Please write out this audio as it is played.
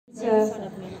It's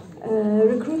a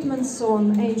recruitment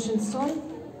song, ancient song,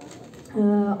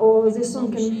 or this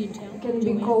song can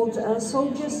be called a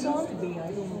soldier song.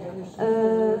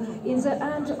 In the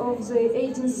end of the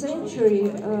 18th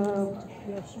century,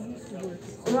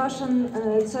 Russian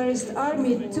Tsarist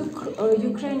army took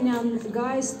Ukrainian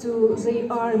guys to the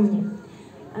army,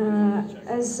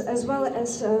 as well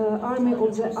as army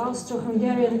of the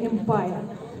Austro-Hungarian Empire.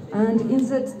 And in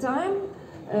that time,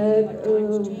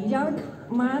 young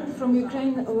men from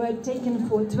Ukraine were taken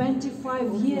for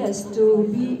 25 years to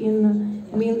be in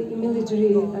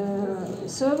military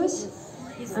service.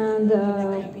 And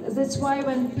that's why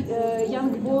when a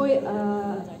young boy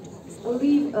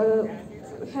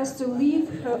has to leave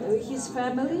his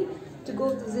family to go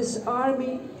to this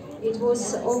army, it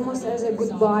was almost as a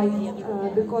goodbye,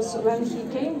 because when he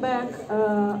came back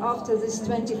after this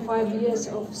 25 years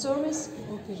of service,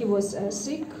 he was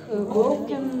sick,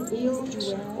 broken, ill,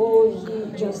 or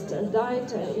he just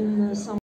died in some